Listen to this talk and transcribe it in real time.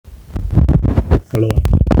Hello,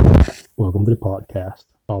 welcome to the podcast.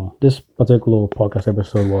 This particular podcast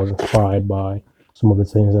episode was inspired by some of the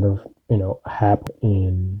things that have, happened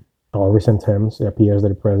in recent times. It appears that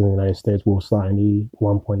the president of the United States will sign the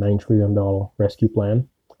 $1.9 trillion rescue plan.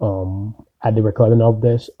 At the recording of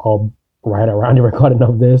this, or right around the recording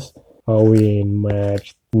of this, we in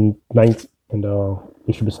March 9th, and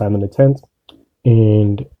it should be signed on the 10th.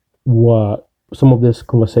 And what some of this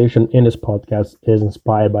conversation in this podcast is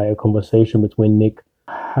inspired by a conversation between Nick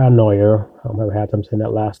Haneuer, I'm having a hard time saying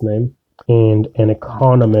that last name, and an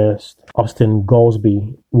economist, Austin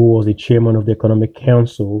Goolsbee, who was the chairman of the Economic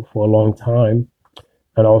Council for a long time,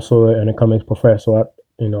 and also an economics professor at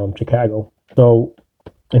Chicago. So,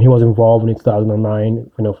 and he was involved in the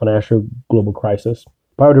 2009 financial global crisis.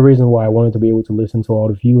 Part of the reason why I wanted to be able to listen to all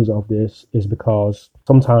the views of this is because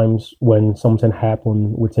sometimes when something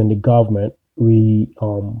happens within the government, we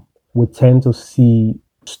would tend to see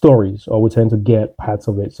stories or we tend to get parts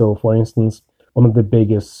of it. So, for instance, one of the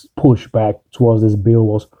biggest pushback towards this bill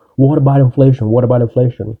was, what about inflation? What about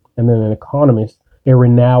inflation? And then an economist, a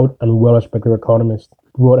renowned and well-respected economist,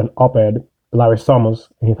 wrote an op-ed, Larry Summers,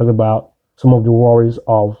 and he talked about some of the worries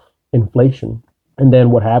of inflation. And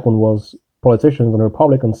then what happened was politicians on the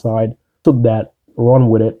Republican side took that, run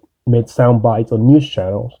with it, made sound bites on news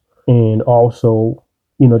channels, and also,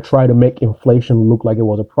 try to make inflation look like it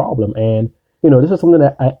was a problem. And, this is something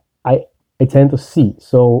that I tend to see.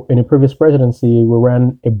 So in the previous presidency, we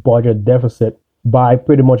ran a budget deficit by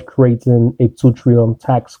pretty much creating a 2 trillion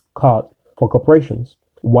tax cut for corporations.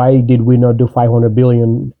 Why did we not do 500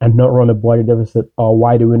 billion and not run a budget deficit? Or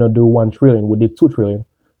why did we not do 1 trillion? We did 2 trillion,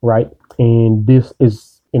 right? And this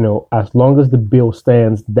is, as long as the bill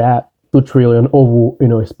stands, that 2 trillion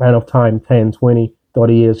over, a span of time, 10, 20,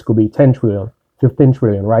 30 years could be 10 trillion, 15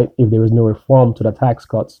 trillion, right? If there was no reform to the tax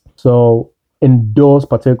cuts. So in those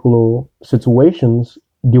particular situations,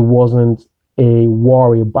 there wasn't a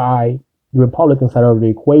worry by the Republican side of the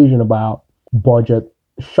equation about budget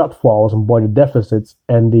shortfalls and budget deficits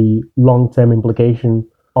and the long-term implication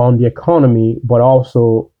on the economy, but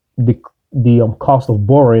also the cost of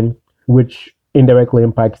borrowing, which indirectly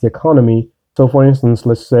impacts the economy. So, for instance,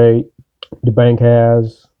 let's say the bank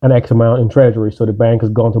has an X amount in treasury, so the bank has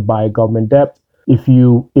gone to buy government debt. If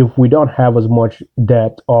we don't have as much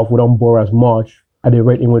debt, or if we don't borrow as much at the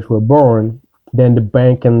rate in which we're borrowing, then the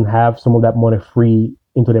bank can have some of that money free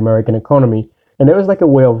into the American economy. And there is like a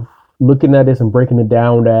way of looking at this and breaking it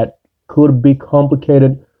down that could be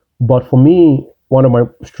complicated. But for me, one of my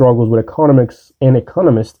struggles with economics and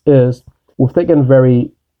economists is we've taken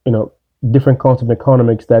very, different concepts in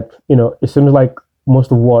economics that, it seems like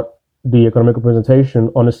most of what the economic representation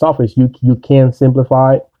on the surface, you can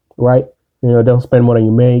simplify it, right? Don't spend more than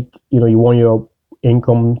you make. You want your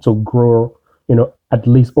income to grow, at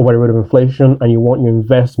least over the rate of inflation, and you want your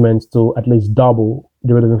investments to at least double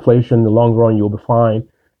the rate of inflation. In the long run, you'll be fine,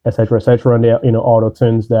 et cetera, et cetera. And there are, all the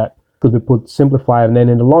things that could be put simplified. And then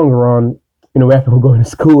in the long run, we have people going to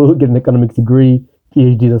school, get an economics degree,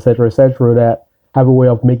 PhDs, et cetera, that have a way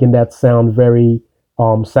of making that sound very,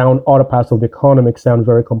 sound other parts of the economics sound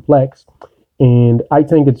very complex. And I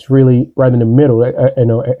think it's really right in the middle.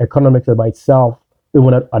 Economics by itself,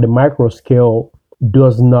 even at the micro scale,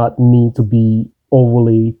 does not need to be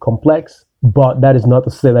overly complex. But that is not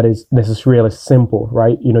to say that it's necessarily simple,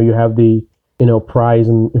 right? You have the, price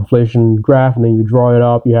and inflation graph, and then you draw it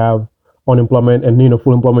up. You have unemployment and,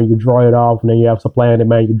 full employment, you draw it up. And then you have supply and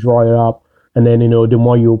demand, you draw it up. And then, the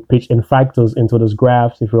more you pitch in factors into those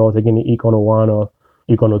graphs, if you're all taking the Econ 1 or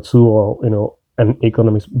Econ 2 or, and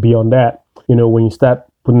economics beyond that, when you start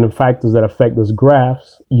putting in factors that affect those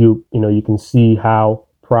graphs, you can see how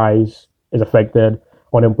price is affected,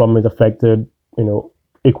 unemployment is affected,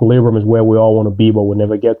 equilibrium is where we all want to be, but we'll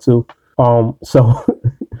never get to. So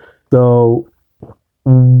so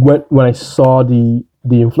when I saw the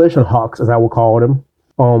inflation hawks, as I would call them,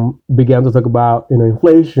 began to talk about,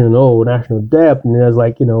 inflation, national debt, and there's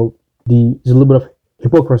like, there's a little bit of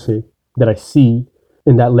hypocrisy that I see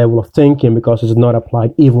in that level of thinking because it's not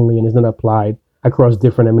applied evenly and it's not applied across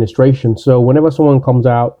different administrations. So whenever someone comes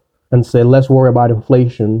out and say, let's worry about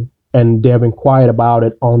inflation, and they have been quiet about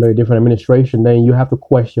it under a different administration, then you have to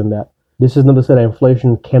question that. This is not to say that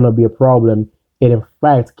inflation cannot be a problem. It in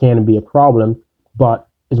fact can be a problem, but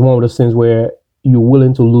it's one of those things where you're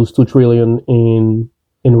willing to lose 2 trillion in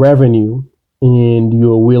revenue, and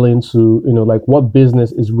you're willing to, like what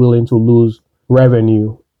business is willing to lose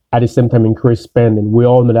revenue at the same time increase spending? We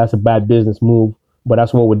all know that's a bad business move, but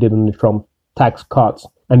that's what we did in the Trump tax cuts.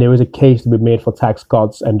 And there is a case to be made for tax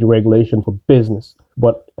cuts and deregulation for business.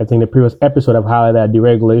 But I think the previous episode I've highlighted that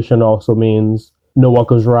deregulation also means no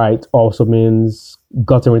workers' right also means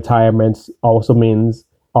gutting retirements, also means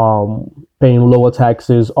paying lower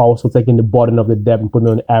taxes, also taking the burden of the debt and putting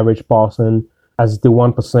on the average person as the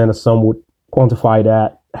 1%, as some would quantify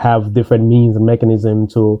that, have different means and mechanism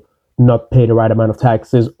to not pay the right amount of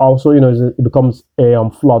taxes. Also, it becomes a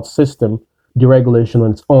flawed system, deregulation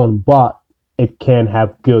on its own, but it can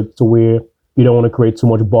have good to where you don't want to create too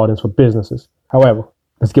much burdens for businesses. However,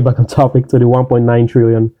 let's get back on topic to the 1.9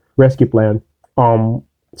 trillion rescue plan.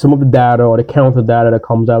 Some of the data or the counter data that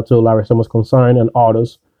comes out to Larry Summers' concern and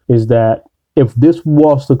others is that if this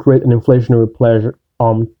was to create an inflationary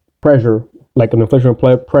pressure, like an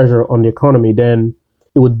inflationary pressure on the economy, then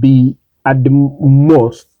it would be at the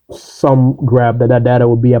most, some grab that data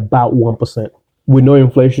would be about 1%. We know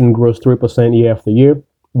inflation grows 3% year after year.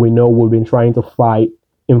 We know we've been trying to fight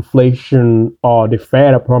inflation, or the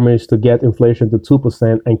Fed promised to get inflation to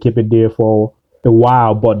 2% and keep it there for a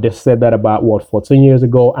while, but they said that about 14 years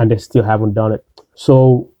ago, and they still haven't done it.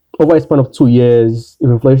 So over a span of 2 years, if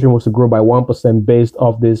inflation was to grow by 1% based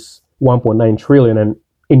off this 1.9 trillion, and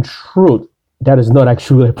in truth, that is not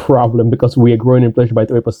actually a problem because we are growing inflation by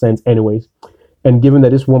 3% anyways. And given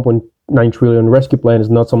that this 1.9 trillion rescue plan is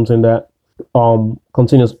not something that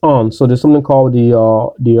continues on, so there's something called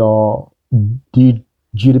the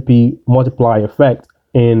GDP multiplier effect,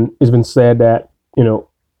 and it's been said that you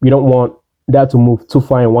don't want that to move too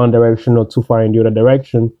far in one direction or too far in the other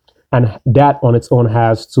direction, and that on its own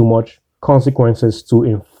has too much consequences to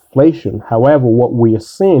inflation. However, what we are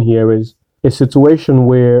seeing here is a situation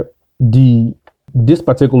where this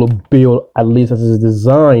particular bill, at least as it's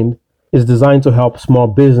designed, is designed to help small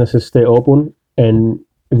businesses stay open, and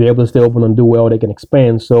if they're able to stay open and do well, they can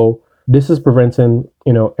expand. So this is preventing,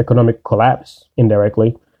 economic collapse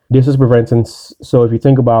indirectly. This is preventing. So if you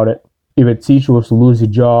think about it, if a teacher was to lose a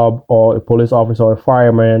job, or a police officer, or a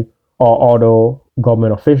fireman, or other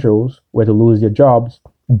government officials were to lose their jobs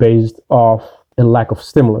based off a lack of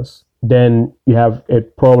stimulus, then you have a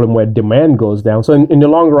problem where demand goes down. So in the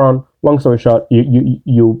long run, long story short,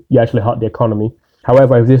 you actually hurt the economy.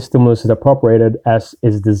 However, if this stimulus is appropriated as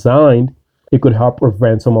is designed, it could help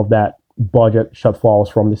prevent some of that budget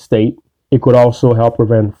shortfalls from the state. It could also help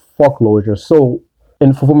prevent foreclosures. So,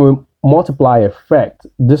 and from a multiplier effect,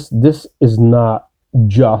 this is not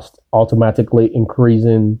just automatically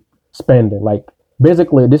increasing spending. Like,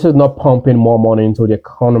 basically, this is not pumping more money into the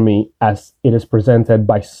economy as it is presented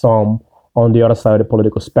by some on the other side of the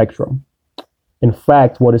political spectrum. In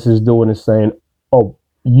fact, what this is doing is saying, oh,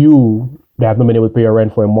 you that have not been able to pay your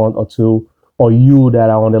rent for a month or two, or you that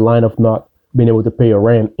are on the line of not being able to pay your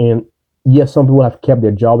rent. And yes, some people have kept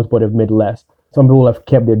their jobs, but they've made less. Some people have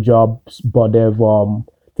kept their jobs, but they've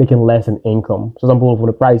taken less in income. So some people, for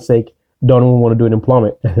the price sake, don't even want to do an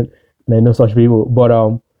employment. And I know such people, but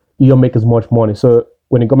you don't make as much money. So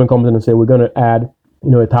when the government comes in and say, we're going to add,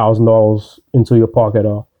 $1,000 into your pocket,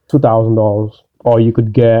 or $2,000, or you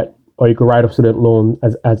could write a student loan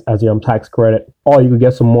as your tax credit, or you could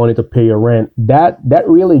get some money to pay your rent. That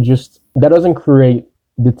really that doesn't create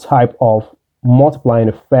the type of multiplying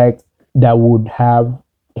effect that would have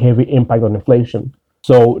heavy impact on inflation.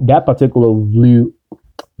 So that particular view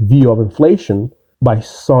of inflation by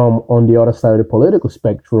some on the other side of the political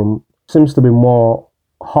spectrum seems to be more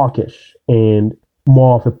hawkish and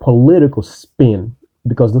more of a political spin,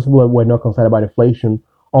 because those people were not concerned about inflation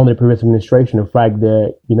on the previous administration. In fact,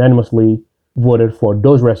 they unanimously voted for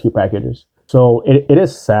those rescue packages. So it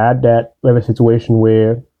is sad that we have a situation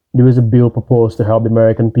where there is a bill proposed to help the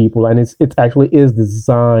American people, and it actually is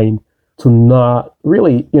designed to not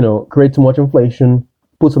really, create too much inflation,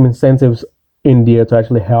 put some incentives in there to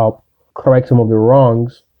actually help correct some of the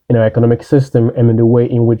wrongs in our economic system and in the way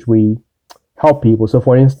in which we help people. So,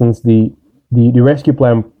 for instance, the rescue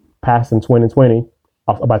plan passed in 2020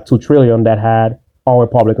 of about $2 trillion that had all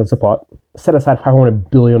Republican support, set aside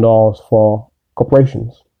 $500 billion for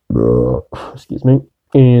corporations. Excuse me.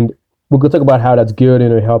 And we could talk about how that's good,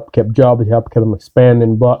 it help keep jobs, it help keep them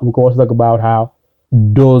expanding, but we could also talk about how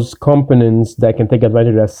those companies that can take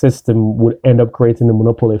advantage of that system would end up creating a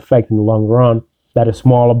monopoly effect in the long run, that a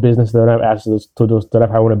smaller business that don't have access to those that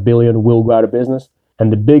have $500 billion will go out of business.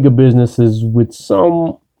 And the bigger businesses with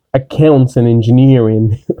some accounts and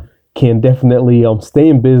engineering can definitely stay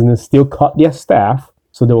in business, still cut their staff,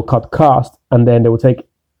 so they will cut costs, and then they will take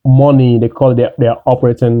money, they call it their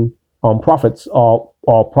operating profits, or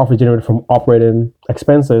profit generated from operating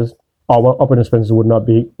expenses, or well, operating expenses would not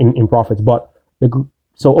be in profits, but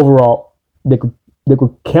so overall they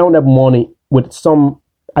could count that money with some,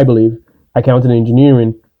 I believe, accounting and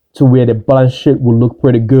engineering, to where the balance sheet would look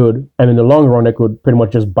pretty good, and in the long run they could pretty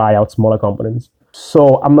much just buy out smaller companies.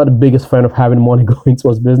 So I'm not the biggest fan of having money going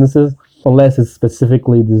towards businesses unless it's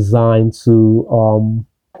specifically designed to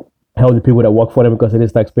help the people that work for them because it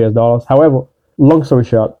is taxpayers' dollars. However, long story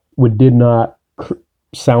short, we did not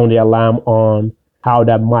sound the alarm on how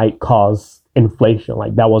that might cause inflation.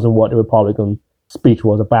 Like that wasn't what the Republican speech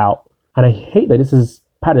was about. And I hate that this is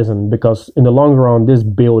partisan because in the long run, this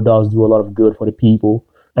bill does do a lot of good for the people.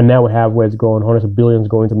 And now we have where it's going, hundreds of billions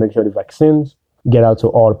going to make sure the vaccines get out to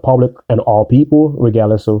all the public and all people,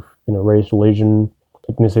 regardless of race, religion,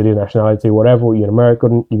 ethnicity, nationality, whatever. You're an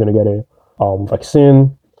American, you're gonna get a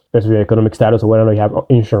vaccine. That's your economic status or whether or not you have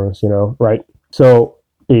insurance, right? So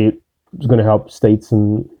it's gonna help states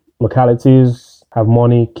and localities have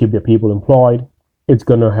money, keep their people employed. It's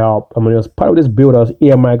gonna help. I mean, it was part of this bill that was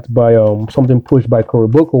earmarked by something pushed by Cory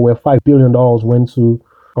Booker, where $5 billion went to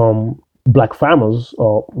black farmers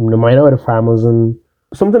or the minority farmers, and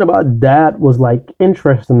something about that was like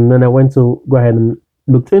interesting. And then I went to go ahead and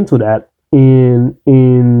looked into that. In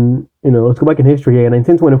let's go back in history here. In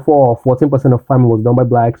 1924, 14% of farming was done by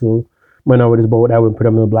blacks, so minorities, but that were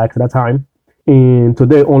predominantly blacks at that time. And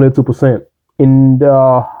today, only 2%. And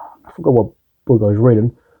I forgot what book I was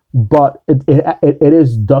reading, but it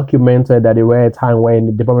is documented that there were a time when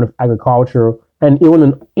the Department of Agriculture and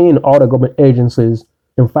even in other government agencies,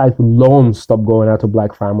 in fact, loans stopped going out to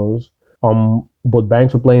black farmers. But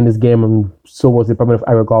banks were playing this game, and so was the Department of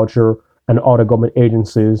Agriculture and other government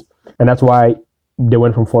agencies, and that's why they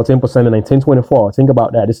went from 14% in 1924. Think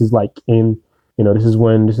about that. This is like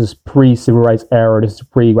this is pre-civil rights era. This is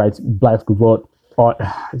pre-rights blacks could vote. Or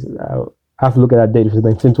I have to look at that date. This is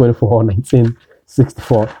 1924 or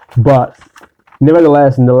 1964. But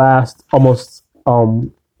nevertheless, in the last almost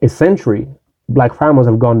a century, black farmers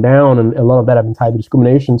have gone down, and a lot of that have been tied to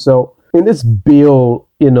discrimination. So in this bill,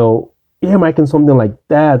 making something like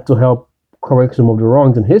that to help correct some of the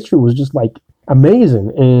wrongs in history was just like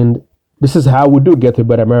amazing. And this is how we do get to a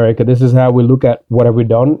better America. This is how we look at what have we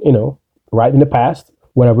done, right in the past,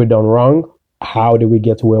 what have we done wrong, how did we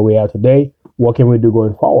get to where we are today, what can we do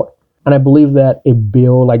going forward. And I believe that a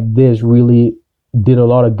bill like this really did a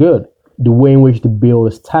lot of good. The way in which the bill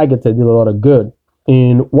is targeted did a lot of good.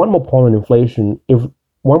 And one more point on inflation, if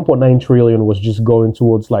 1.9 trillion was just going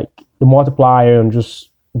towards like the multiplier and just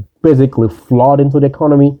basically flood into the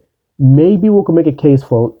economy, maybe we could make a case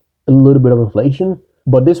for a little bit of inflation,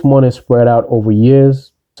 but this money is spread out over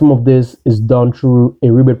years. Some of this is done through a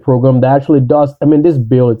rebate program that actually does. I mean, this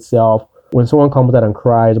bill itself, when someone comes out and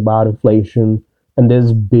cries about inflation and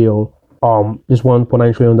this bill, this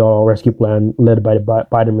 $1.9 trillion rescue plan led by the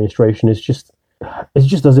Biden administration, it just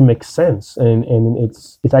doesn't make sense. And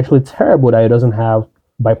it's actually terrible that it doesn't have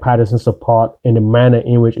bipartisan support in the manner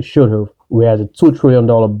in which it should have, whereas a $2 trillion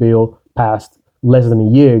bill passed less than a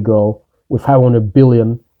year ago with $500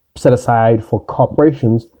 billion set aside for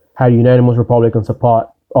corporations had unanimous Republican support,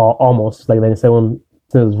 or almost like 97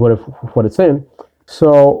 senators voted for the same.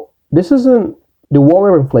 So this isn't the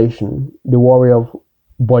worry of inflation, the worry of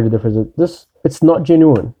budget deficit. It's not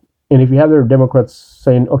genuine. And if you have the Democrats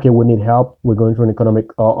saying, "Okay, we need help. We're going through an economic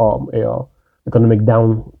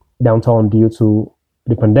downturn due to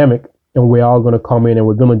the pandemic, and we're all going to come in and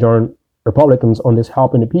we're going to join Republicans on this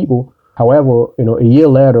helping the people." However, a year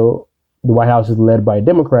later, the White House is led by a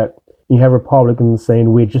Democrat. You have Republicans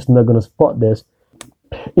saying we're just not going to support this.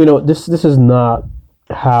 This is not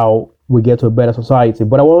how we get to a better society.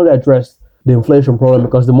 But I wanted to address the inflation problem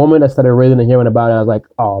because the moment I started reading and hearing about it, I was like,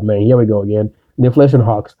 oh man, here we go again. The inflation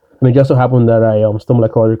hawks. And it just so happened that I stumbled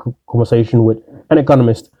across a conversation with an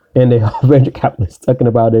economist and a venture capitalist talking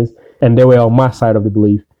about this, and they were on my side of the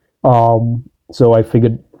belief. So I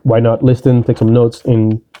figured, why not listen, take some notes,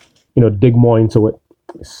 and dig more into it.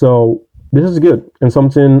 So this is good. And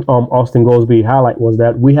something Austin Goolsbee highlight was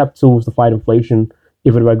that we have tools to fight inflation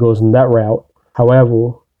if it ever goes in that route.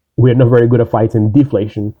 However, we're not very good at fighting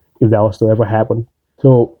deflation if that was to ever happen.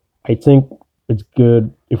 So I think it's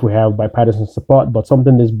good if we have bipartisan support, but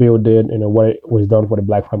something this bill did, what it was done for the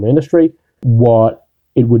black farming industry, what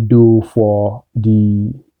it would do for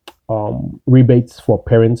the rebates for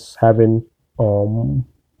parents having for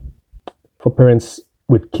parents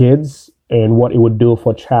with kids, and what it would do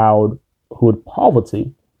for childhood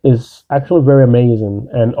poverty is actually very amazing.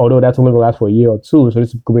 And although that's only going to last for a year or two, so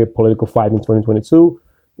this could be a political fight in 2022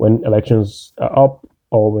 when elections are up,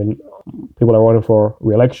 or when people are running for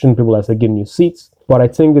re-election, people are getting new seats. But I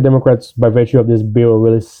think the Democrats, by virtue of this bill,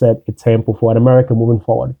 really set a tempo for America moving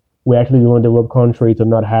forward. We're actually the only developed country to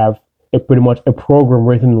not have pretty much a program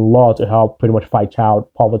written in law to help pretty much fight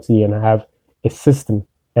child poverty and have a system.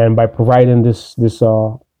 And by providing this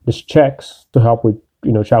checks to help with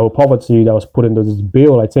childhood poverty that was put into this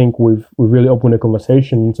bill, I think we've really opened a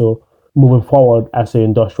conversation into moving forward as an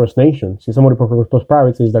industrious nation. See, some of the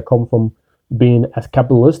prosperities that come from being as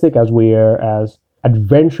capitalistic as we are, as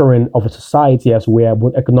adventuring of a society as we are,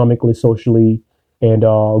 both economically, socially, and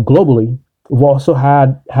globally. We've also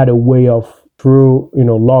had a way of, through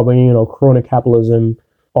lobbying or crony capitalism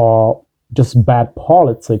or just bad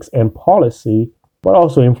politics and policy, but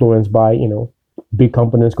also influenced by big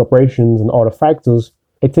companies, corporations, and other factors,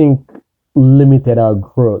 I think limited our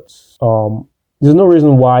growth. There's no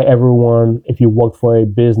reason why everyone, if you work for a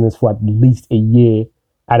business for at least a year,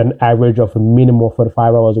 at an average of a minimum of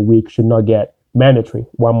 45 hours a week, should not get mandatory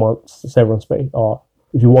 1 month severance pay. Or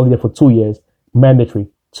if you work there for 2 years, mandatory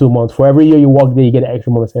 2 months. For every year you work there, you get an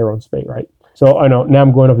extra month of severance pay, right? So I know now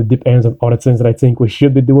I'm going off the deep ends of other things that I think we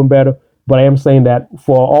should be doing better. But I am saying that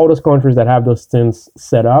for all those countries that have those things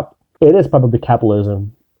set up, it is part of the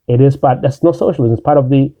capitalism. It is part. That's not socialism. It's part of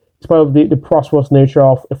the prosperous nature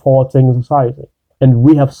of a forward-thinking society. And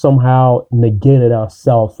we have somehow negated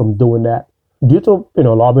ourselves from doing that due to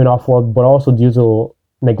lobbying effort, but also due to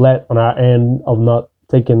neglect on our end of not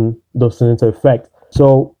taking those things into effect.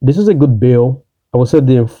 So this is a good bill. I would say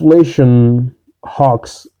the inflation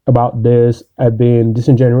hawks about this have been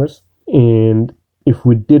disingenuous. And if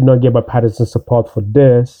we did not get bipartisan support for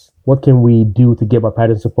this, what can we do to get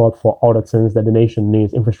bipartisan support for other things that the nation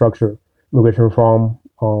needs? Infrastructure, immigration reform,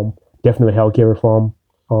 definitely healthcare reform,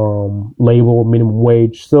 labor, minimum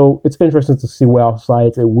wage. So it's interesting to see where our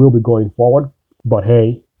society will be going forward. But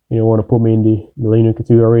hey, you don't want to put me in the millennial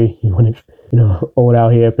category. You want to, old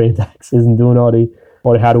out here paying taxes and doing all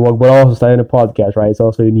the hard work, but also starting a podcast, right? It's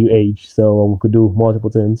also a new age, so we could do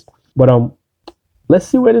multiple things. But let's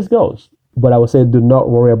see where this goes. But I would say do not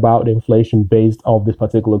worry about the inflation based off this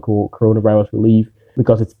particular coronavirus relief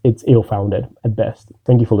because it's ill-founded at best.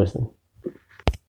 Thank you for listening.